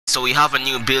So we have a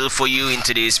new build for you in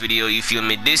today's video, you feel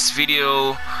me? This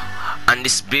video and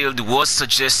this build was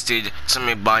suggested to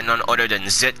me by none other than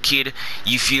Zkid,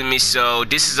 you feel me? So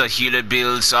this is a healer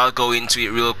build, so I'll go into it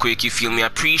real quick, you feel me? I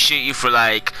appreciate you for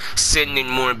like sending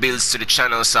more builds to the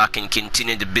channel so I can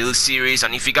continue the build series.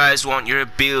 And if you guys want your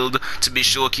build to be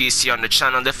showcased here on the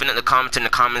channel, definitely comment in the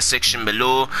comment section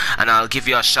below and I'll give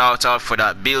you a shout out for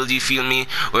that build, you feel me?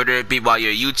 Whether it be by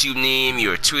your YouTube name,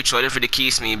 your Twitch, whatever the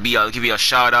case may be, I'll give you a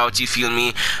shout out, you feel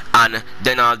me? And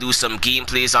then I'll do some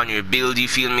gameplays on your build, you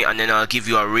feel me? And then I'll give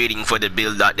you a rating for the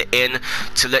build at the end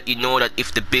to let you know that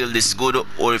if the build is good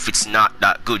or if it's not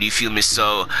that good, you feel me?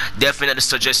 So definitely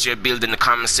suggest your build in the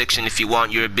comment section if you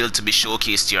want your build to be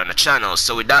showcased here on the channel.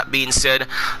 So with that being said,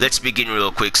 let's begin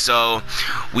real quick. So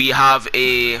we have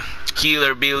a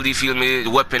healer build, you feel me? The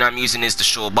weapon I'm using is the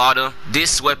Shinobi.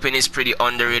 This weapon is pretty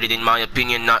underrated in my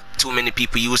opinion. Not too many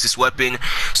people use this weapon,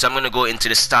 so I'm gonna go into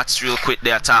the stats real quick.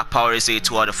 The attack power is a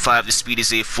 2 out of 5, the speed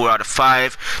is a 4 out of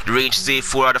 5, the range is a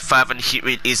 4 out of 5, and the hit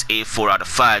rate is a 4 out of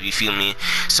 5, you feel me?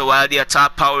 So while the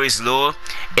attack power is low,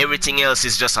 everything else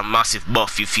is just a massive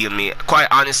buff, you feel me? Quite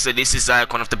honestly, this is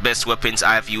like one of the best weapons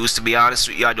I've used, to be honest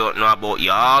with you. I don't know about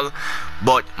y'all,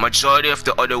 but majority of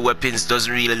the other weapons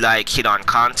doesn't really like hit on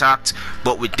contact,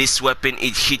 but with this weapon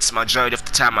it hits majority of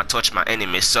the time I touch my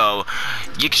enemy. So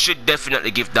you should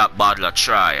definitely give that bottle a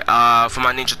try. For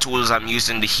my ninja tools, I'm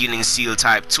using the healing seal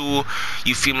type 2,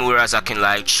 you feel me? Whereas I can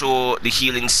like throw the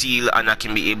healing seal and I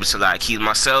can be able to like heal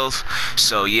myself.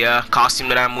 So yeah, costume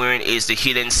that I'm wearing is the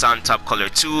healing sand top color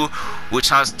 2, which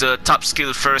has the top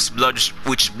skill first blood,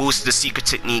 which boosts the secret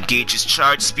technique gauges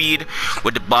charge speed,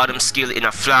 with the bottom skill in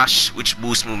a flash, which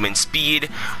boosts movement speed,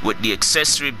 with the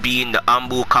accessory being the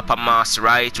Ambu Kappa Mask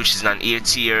Right, which is an A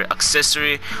tier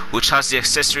accessory, which has the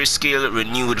accessory skill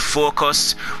renewed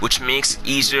focus, which makes it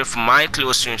easier for my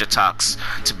close range attacks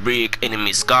to break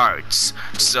enemies guards.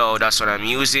 So that's what I'm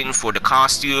using for the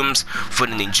costumes. For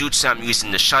the ninjutsu, I'm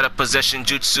using the shadow possession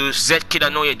jutsu. Zkid, I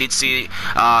know you did say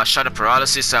shadow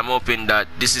paralysis. I'm hoping that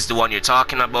this is the one you're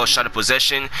talking about, shadow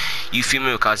possession, you feel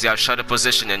me? Because you have shadow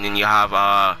possession and then you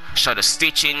have shadow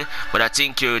stitching, but I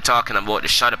think you're talking about the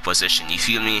shadow possession, you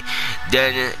feel me?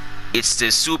 Then it's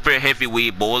the super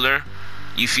heavyweight bowler,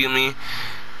 you feel me?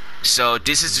 So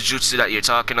this is the jutsu that you're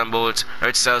talking about,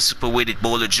 Earth Style Super Weighted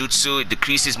Bowler Jutsu. It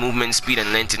decreases movement speed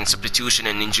and length in substitution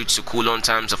and ninjutsu cooldown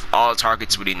times of all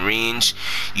targets within range,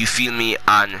 you feel me?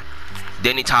 And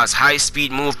then it has high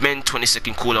speed movement,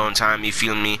 20-second cooldown time, you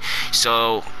feel me?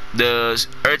 So the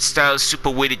Earth Style Super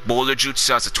Weighted Bowler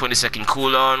Jutsu has a 20-second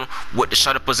cooldown, with the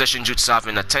Shadow Possession Jutsu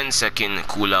having a 10-second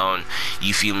cooldown,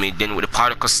 you feel me? Then with the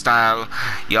Particle Style,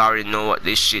 you already know what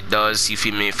this shit does, you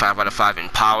feel me? 5 out of 5 in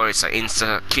power. It's an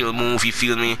insta kill move, you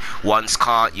feel me? Once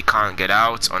caught, you can't get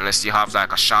out unless you have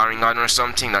like a showering gun or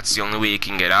something. That's the only way you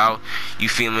can get out, you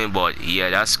feel me? But yeah,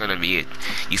 that's gonna be it,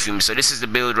 you feel me? So this is the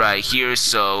build right here.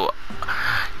 So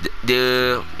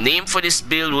the name for this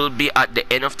build will be at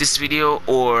the end of this video,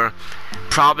 or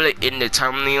probably in the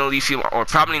thumbnail, you feel me? Or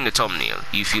probably in the thumbnail,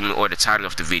 you feel me? Or the title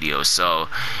of the video. So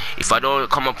if I don't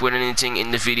come up with anything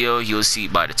in the video, you'll see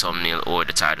it by the thumbnail or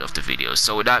the title of the video.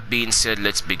 So with that being said,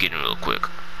 let's begin real quick.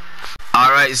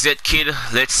 Alright,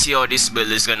 Zkid, let's see how this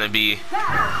build is gonna be.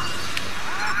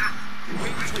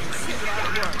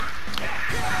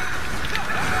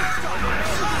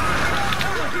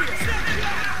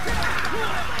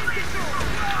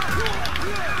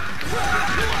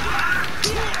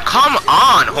 Come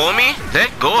on, homie,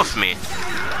 let go of me.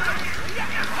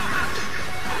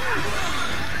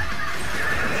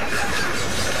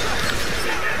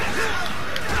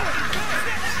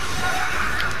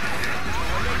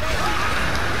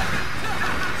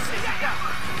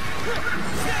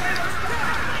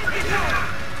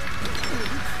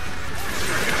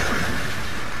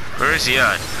 Where is he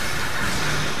at?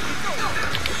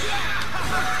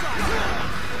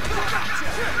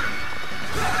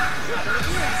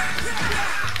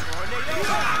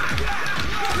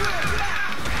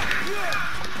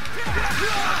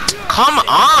 Come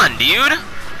on, dude.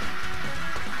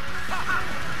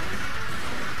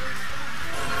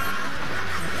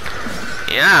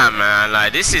 Yeah, man,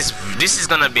 like this is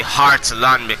gonna be hard to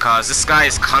land because this guy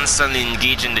is constantly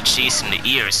engaging the chase in the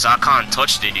ear, so I can't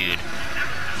touch the dude.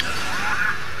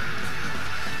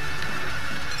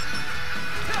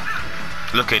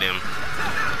 Look at him.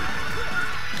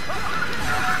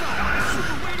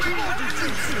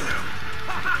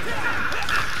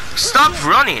 Stop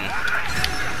running.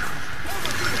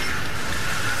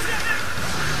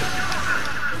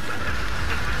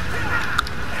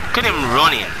 Look at him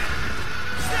running.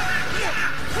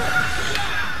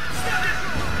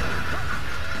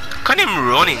 Look at him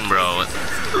running, bro.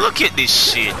 Look at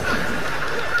this shit.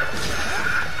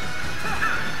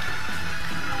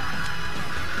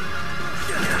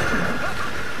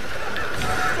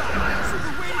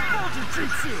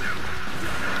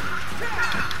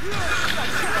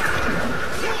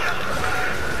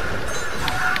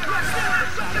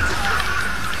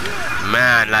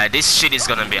 Man, like this shit is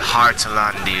gonna be hard to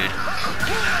land, dude.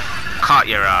 Caught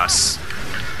your ass.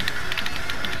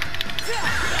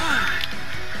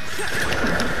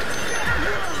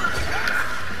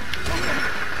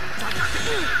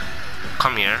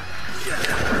 Come here.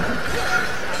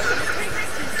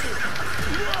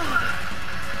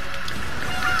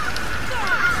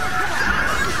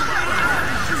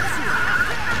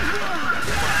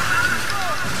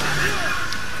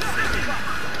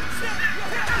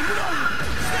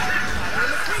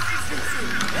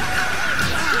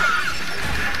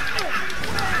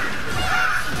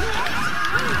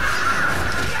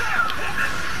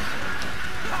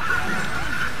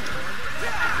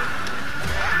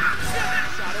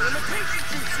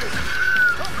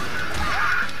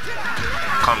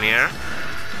 Come here.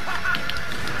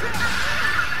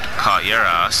 Caught your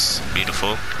ass.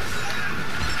 Beautiful.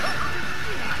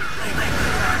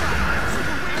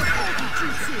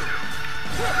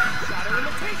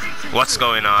 What's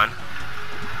going on?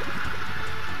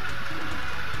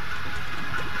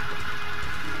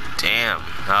 Damn.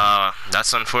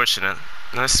 That's unfortunate.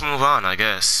 Let's move on, I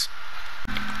guess.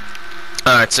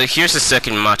 Alright, so here's the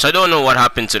second match. I don't know what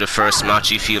happened to the first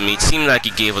match, you feel me? It seemed like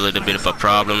it gave a little bit of a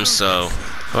problem, so...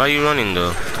 Why are you running,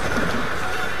 though?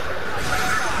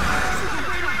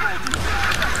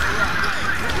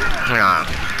 Nah.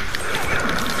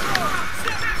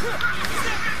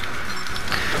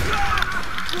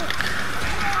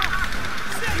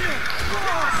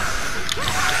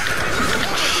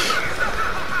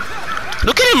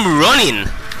 Look at him running!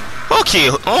 Okay,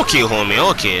 okay, homie,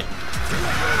 okay.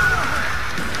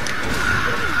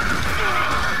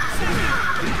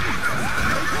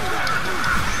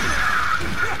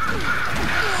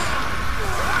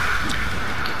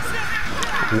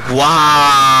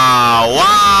 Wow!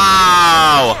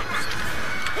 Wow!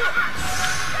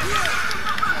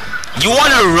 You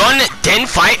wanna run then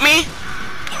fight me?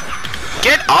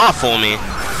 Get off, homie.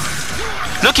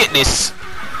 Look at this.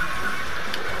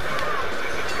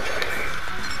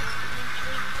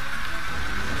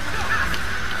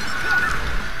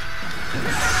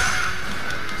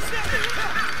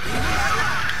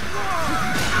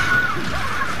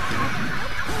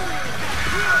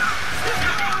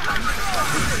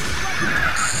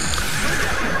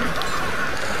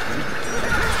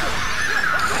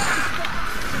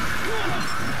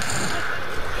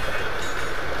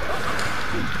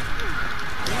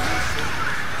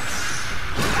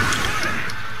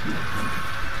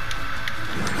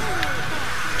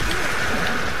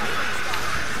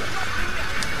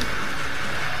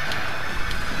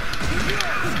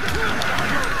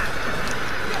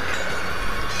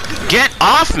 Get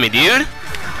off me, dude!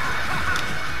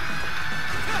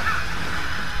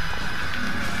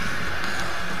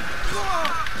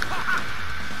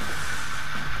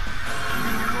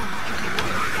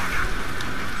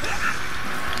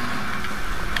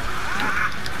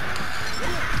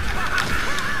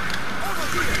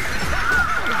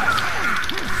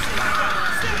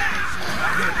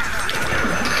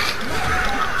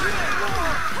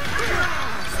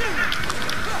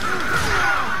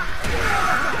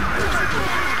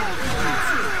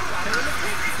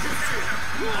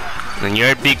 And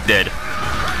you're big dead.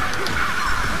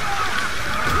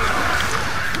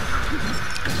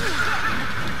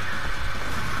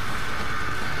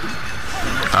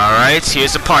 Alright,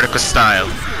 here's the particle style.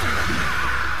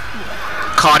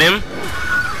 Caught him.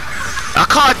 I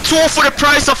caught two for the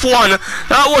price of one.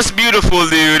 That was beautiful,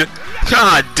 dude.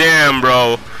 God damn,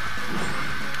 bro.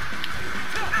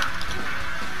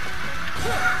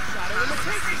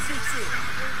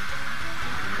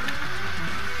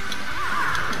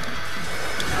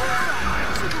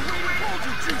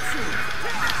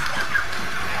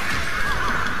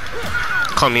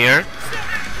 Come here.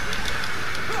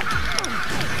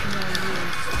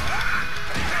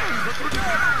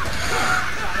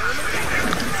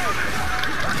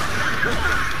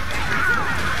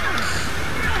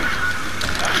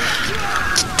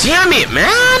 Damn it,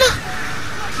 man!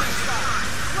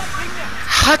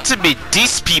 Had to be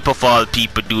these people of all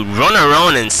people, dude. Run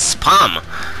around and spam.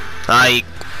 Like,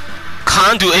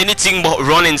 can't do anything but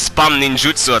run and spam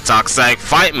ninjutsu attacks. Like,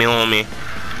 fight me, homie.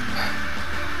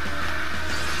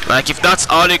 Like, if that's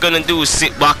all you're gonna do is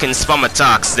sit back and spam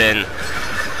attacks, then...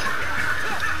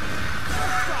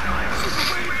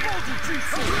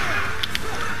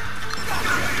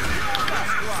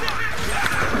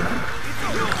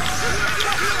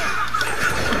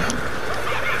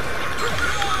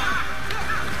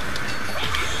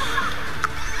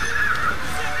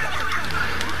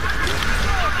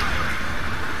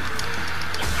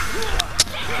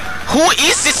 Who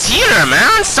is this healer,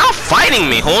 man? Stop fighting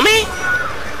me, homie.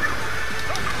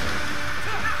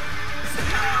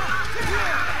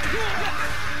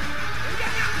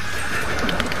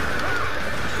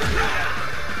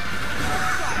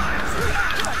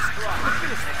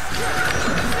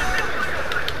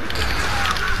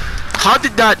 How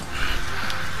did that?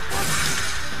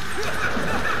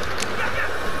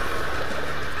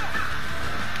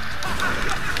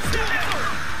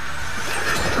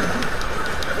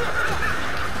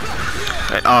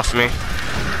 Right off me.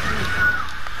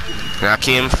 I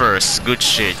came first. Good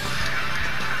shit.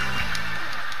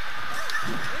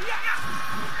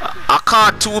 I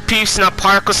caught 2 peeps in a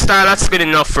parkour style. That's good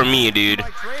enough for me, dude.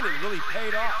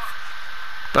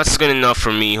 That's good enough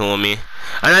for me, homie.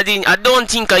 And I don't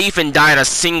think I even died a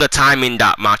single time in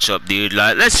that matchup, dude.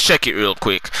 Like, let's check it real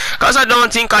quick. Cause I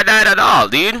don't think I died at all,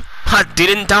 dude. I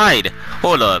didn't die.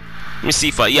 Hold up. Let me see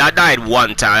if I died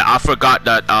one time. I forgot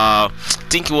that I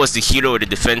think it was the hero or the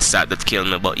defense stat that killed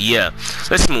me, but yeah.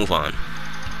 Let's move on.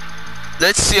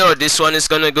 Let's see how this one is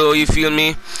gonna go, you feel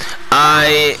me?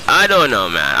 I don't know,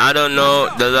 man. I don't know.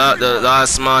 The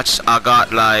last match I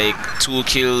got like 2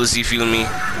 kills, you feel me?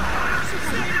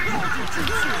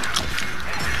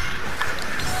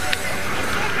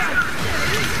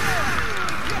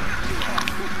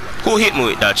 Who hit me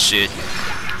with that shit?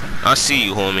 I see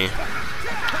you, homie.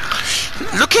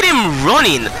 Look at him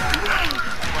running.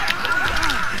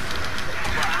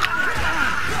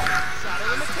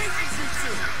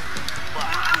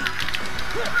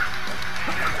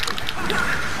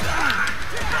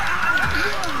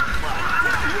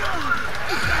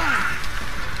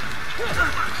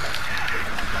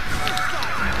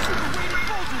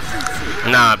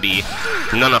 Nah, B.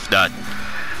 None of that.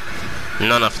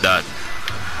 None of that.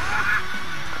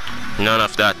 None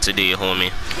of that today,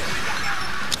 homie.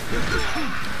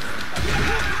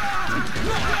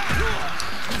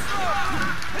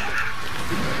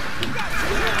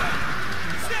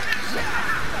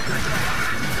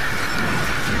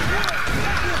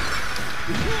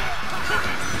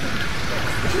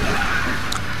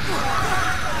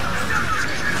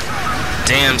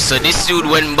 Damn, so this dude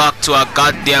went back to a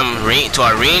goddamn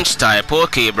range type.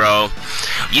 Okay, bro.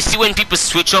 You see when people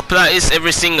switch up like this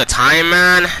every single time,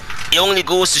 man? It only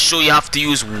goes to show you have to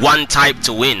use one type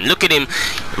to win. Look at him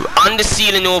on the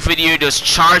ceiling over there just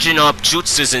charging up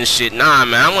jutsus and shit. Nah,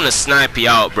 man, I'm gonna snipe you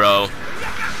out, bro.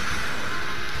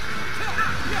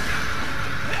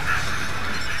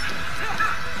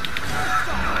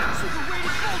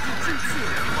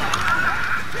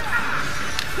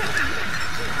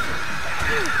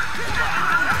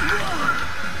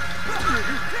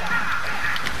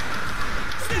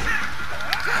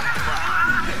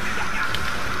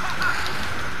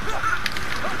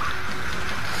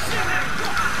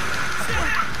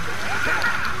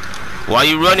 Why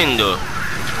you running though?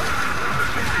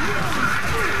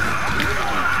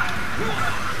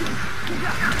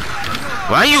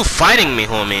 Why are you fighting me,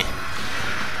 homie?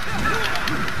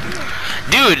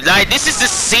 Dude, like, this is the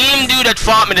same dude that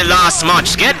fought me the last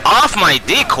match. Get off my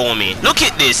dick, homie. Look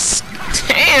at this.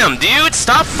 Damn, dude,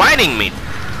 stop fighting me.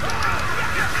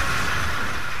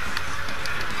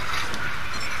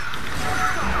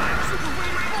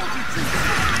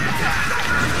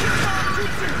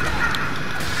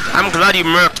 I'm glad you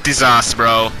murked his ass,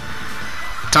 bro.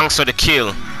 Thanks for the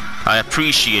kill. I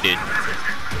appreciate it.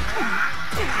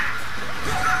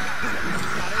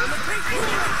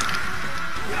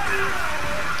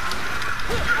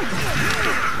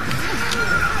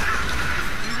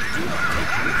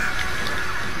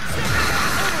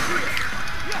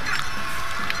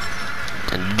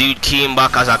 The dude came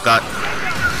back as I got.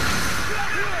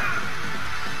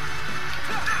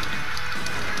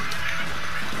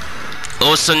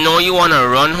 Oh, so now you wanna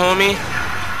run, homie?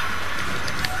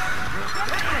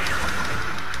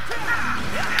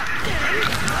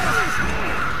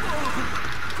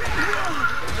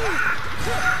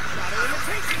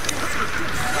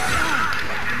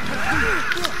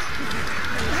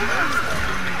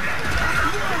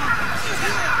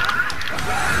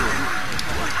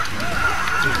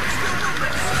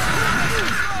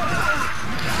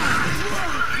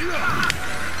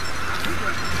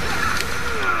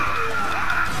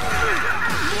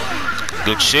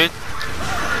 Good shit.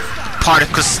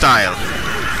 Particle style.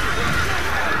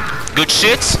 Good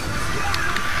shit.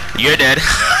 You're dead.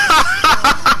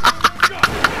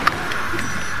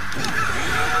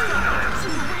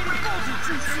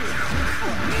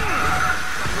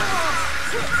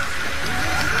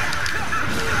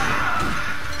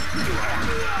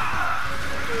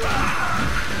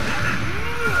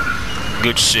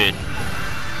 Good shit.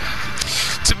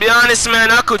 To be honest,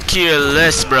 man, I could care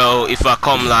less, bro, if I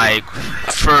come like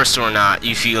first or not.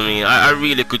 You feel me? I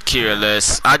really could care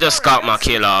less. I just got my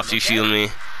kill off. You feel me?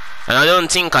 And I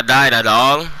don't think I died at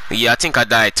all. Yeah, I think I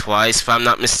died twice, if I'm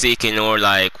not mistaken, or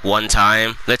like one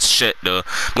time. Let's check though.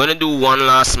 I'm gonna do one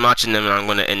last match and then I'm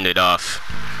gonna end it off.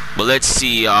 But let's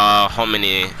see how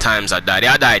many times I died.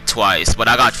 Yeah, I died twice, but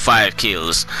I got 5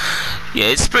 kills. Yeah,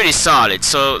 it's pretty solid.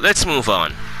 So let's move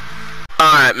on.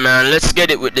 Alright, man, let's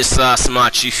get it with this last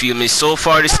match. You feel me? So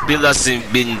far, this build has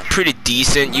been pretty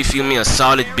decent. You feel me? A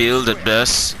solid build at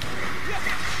best.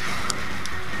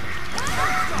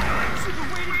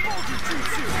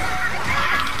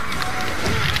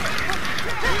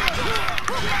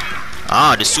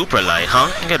 Ah, the super light, huh?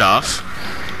 Get off.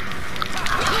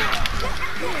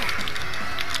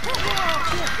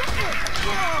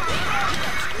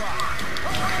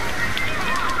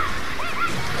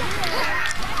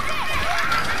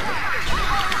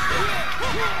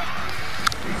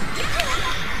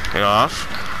 Get off.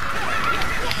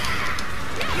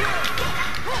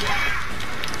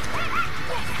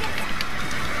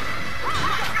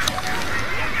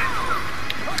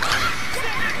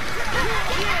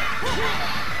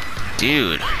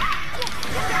 Dude.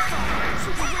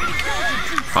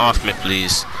 Off me,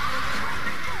 please.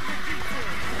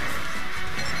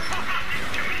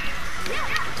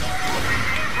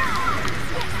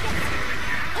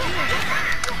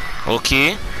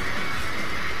 Okay.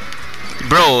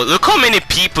 Bro, look how many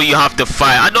people you have to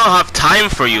fight. I don't have time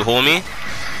for you, homie.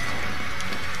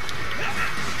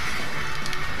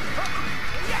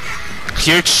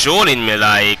 You're trolling me,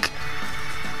 like.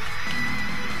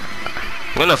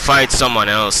 I'm gonna fight someone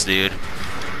else, dude.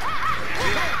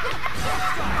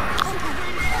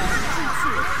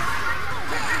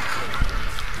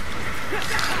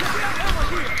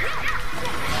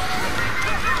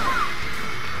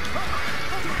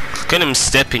 Look at him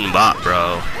stepping back,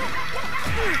 bro.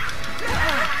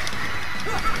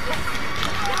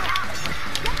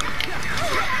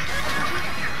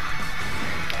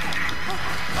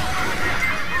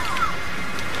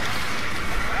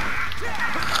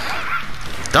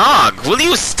 Dog, will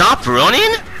you stop running?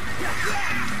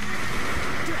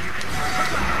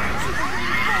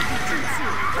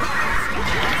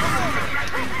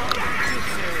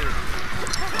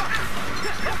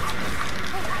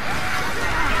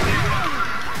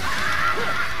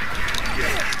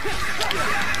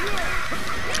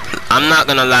 I'm not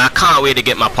gonna lie, I can't wait to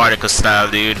get my particle style,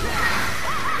 dude.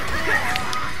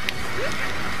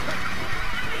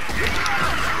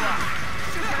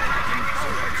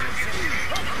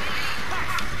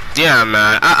 Yeah,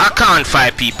 man, I can't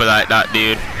fight people like that,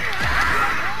 dude.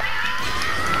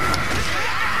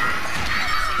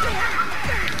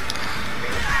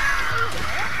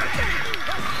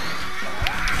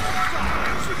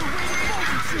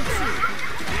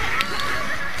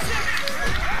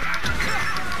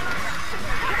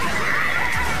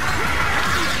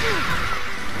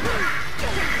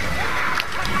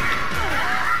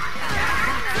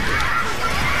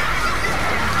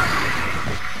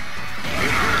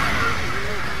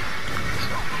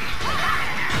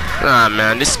 Nah,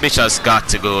 man, this bitch has got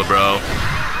to go, bro.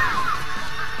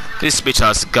 This bitch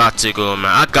has got to go,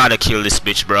 man. I gotta kill this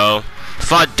bitch, bro.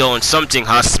 If I don't, something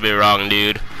has to be wrong,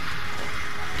 dude.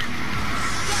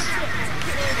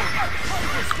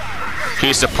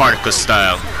 Here's the particle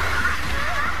style.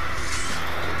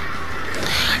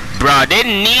 Bro, they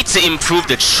need to improve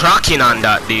the tracking on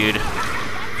that, dude.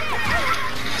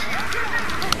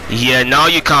 Yeah, now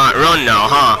you can't run now,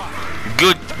 huh?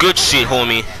 Good shit,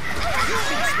 homie.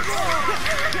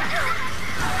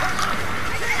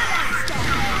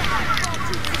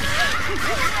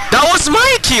 That was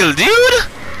my kill, dude!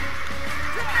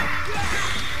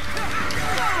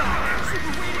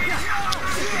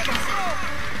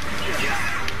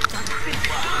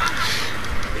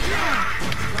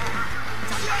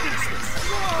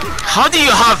 How do you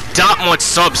have that much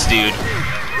subs, dude?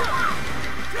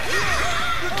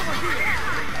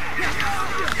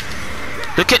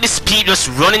 Look at this speed just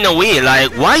running away.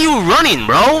 Like, why are you running,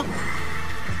 bro?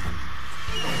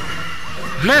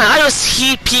 Man, I just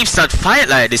hate peeps that fight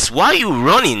like this. Why are you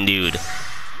running, dude?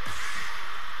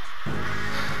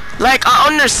 Like, I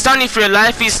understand if your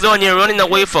life is low and you're running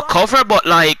away for cover, but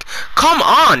like, come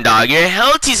on, dog. Your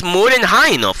health is more than high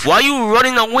enough. Why are you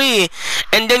running away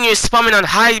and then you're spamming on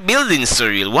high buildings,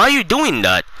 surreal? Why are you doing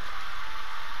that?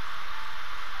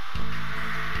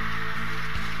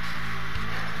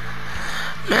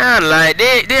 Man, like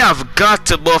they have got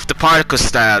to buff the particle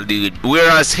style, dude.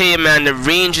 Whereas, hey man, the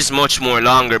range is much more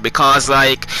longer because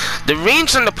like the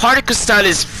range on the particle style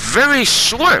is very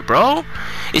short, bro.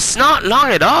 It's not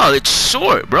long at all. It's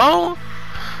short, bro.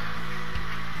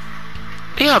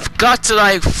 They have got to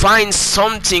like find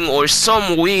something or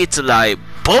some way to like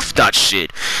buff that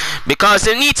shit, because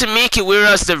they need to make it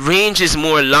whereas the range is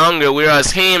more longer.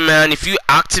 Whereas, hey man, if you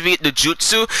activate the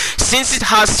jutsu, since it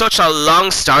has such a long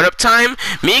startup time,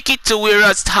 make it to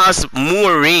whereas it has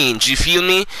more range, you feel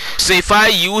me? So if I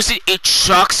use it, it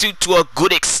shocks you to a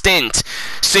good extent,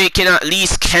 so it can at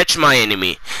least catch my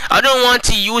enemy. I don't want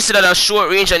to use it at a short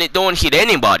range and it don't hit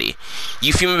anybody,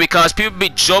 you feel me? Because people be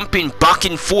jumping back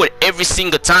and forth every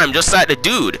single time, just like the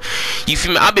dude, you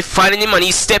feel me? I be fighting him and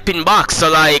he's stepping back.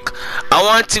 So like, I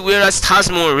want to whereas it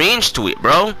has more range to it,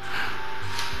 bro.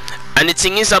 And the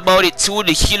thing is about it too,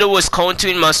 the healer was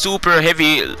countering my super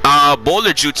heavy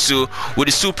bowler jutsu with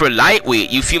a super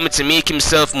lightweight, you feel me, to make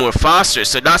himself more faster.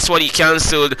 So that's what he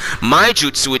cancelled my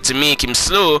jutsu with, to make him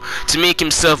slow, to make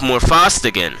himself more fast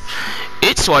again.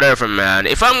 It's whatever, man.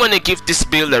 If I'm gonna give this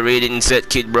build a rating,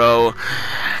 Z-Kid, bro,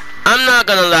 I'm not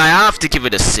gonna lie, I have to give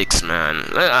it a 6, man.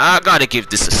 I gotta give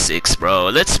this a 6, bro.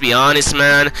 Let's be honest,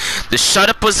 man. The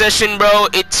shutter possession, bro,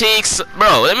 it takes...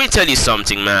 Bro, let me tell you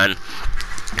something, man.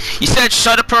 You said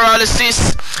shutter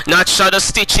paralysis, not shutter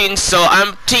stitching, so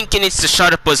I'm thinking it's the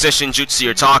shutter possession jutsu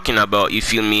you're talking about, you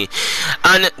feel me?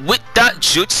 And with that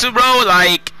jutsu, bro,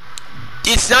 like,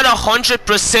 it's not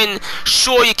 100%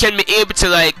 sure you can be able to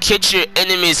like catch your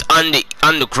enemies on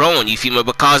the ground, you feel me?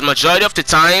 Because majority of the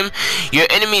time your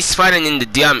enemy is fighting in the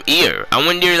damn air, and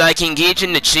when they're like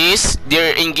engaging the chase,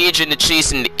 they're engaging the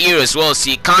chase in the air as well, so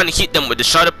you can't hit them with the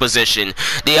shutter position.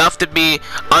 They have to be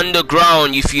on the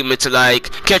ground, you feel me, to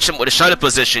like catch them with the shutter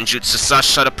position jutsu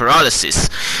slash shutter paralysis.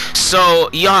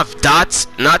 So you have that,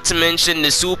 not to mention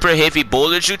the super heavy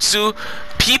bowler jutsu.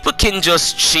 People can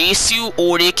just chase you,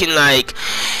 or they can like,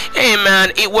 hey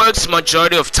man, it works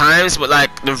majority of times, but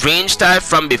like the range type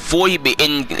from before he be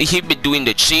doing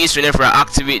the chase whenever I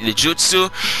activate the jutsu,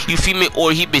 you feel me,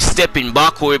 or he be stepping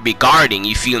back or he be guarding,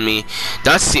 you feel me?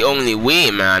 That's the only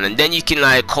way, man. And then you can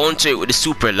like counter it with the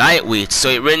super lightweight, so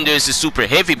it renders the super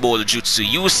heavy bowler jutsu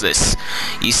useless,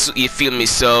 you feel me?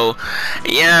 So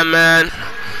yeah, man,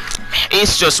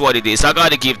 it's just what it is. I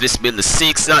gotta give this build a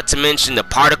 6. Not to mention the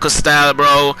particle style,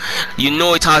 bro. You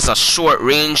know it has a short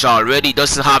range already. It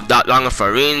doesn't have that long of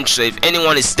a range. So if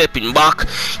anyone is stepping back,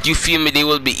 you feel me, they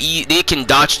will be they can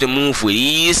dodge the move with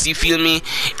ease. You feel me?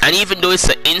 And even though it's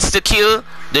an insta kill,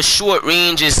 the short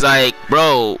range is like,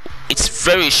 bro, it's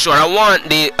very short. I want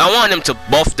them to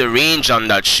buff the range on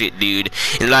that shit, dude,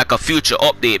 in like a future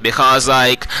update, because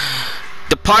like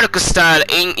the particle style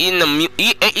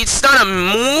it's not a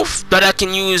move that I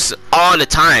can use all the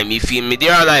time, you feel me?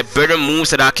 There are like better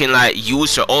moves that I can like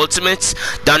use for ultimates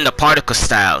than the particle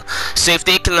style. So if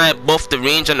they can like buff the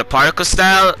range on the particle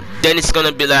style, then it's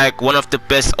gonna be like one of the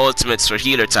best ultimates for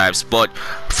healer types. But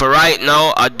for right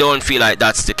now, I don't feel like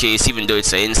that's the case, even though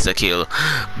it's an insta kill.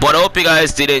 But I hope you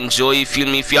guys did enjoy, you feel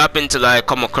me? If you happen to like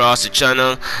come across the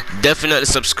channel, definitely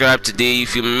subscribe today, you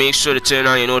feel me? Make sure to turn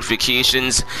on your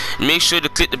notifications, make sure to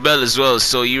click the bell as well,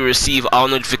 so you receive all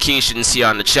notifications here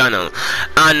on the channel.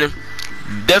 And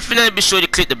definitely be sure to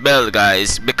click the bell,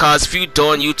 guys, because if you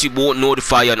don't, YouTube won't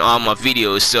notify you on all my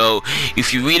videos. So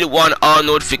if you really want all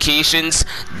notifications,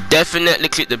 definitely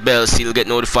click the bell so you'll get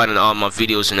notified on all my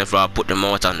videos whenever I put them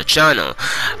out on the channel.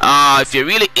 If you're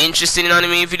really interested in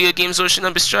anime, video games, or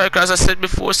Shinobi Striker, as I said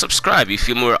before, subscribe. If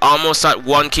we're almost at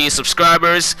 1K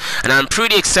subscribers, and I'm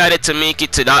pretty excited to make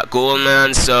it to that goal,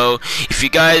 man. So if you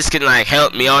guys can like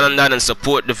help me out on that and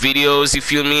support the videos, you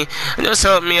feel me, and just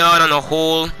help me out on a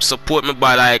whole, support me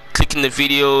by like clicking the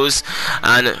videos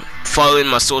and following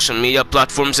my social media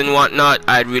platforms and whatnot,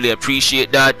 I'd really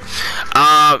appreciate that.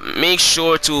 Make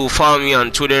sure to follow me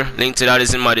on Twitter, link to that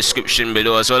is in my description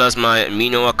below, as well as my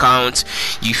Amino account,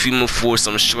 you feel me, for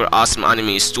some short awesome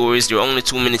anime stories. They're only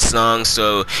 2 minutes long,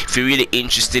 so if you're really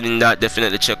interested in that,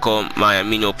 definitely check out my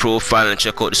Amino profile and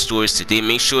check out the stories today.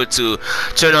 Make sure to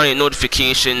turn on your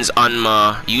notifications on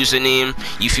my username,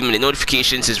 you feel me? The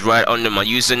notifications is right under my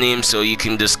username, so you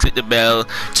can just click the bell,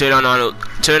 turn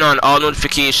on all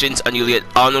notifications, and you'll get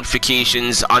all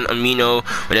notifications on Amino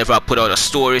whenever I put out a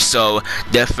story. So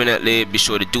definitely be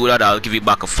sure to do that. I'll give you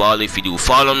back a follow if you do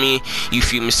follow me, you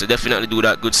feel me? So definitely do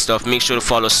that good stuff. Make sure to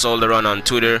follow Solderon on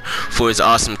Twitter for his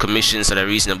awesome commissions at a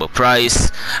reasonable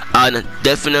price, and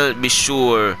definitely be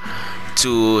sure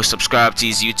to subscribe to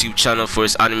his YouTube channel for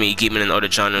his anime, gaming, and other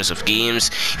genres of games.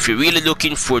 If you're really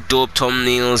looking for dope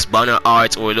thumbnails, banner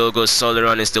art, or logos,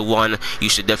 Soleron is the one you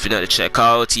should definitely check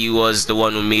out. He was the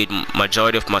one who made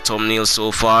majority of my thumbnails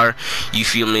so far, you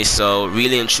feel me? So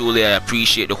really and truly I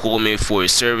appreciate the homie for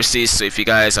his services. So if you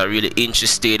guys are really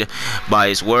interested by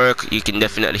his work, you can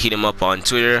definitely hit him up on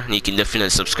Twitter, and you can definitely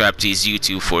subscribe to his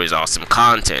YouTube for his awesome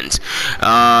content.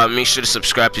 Make sure to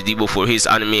subscribe to Debo for his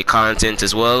anime content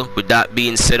as well. With that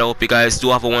being said, I hope you guys do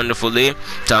have a wonderful day.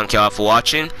 Thank you all for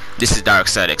watching. This is Dark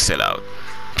Side XL out.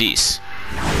 Peace.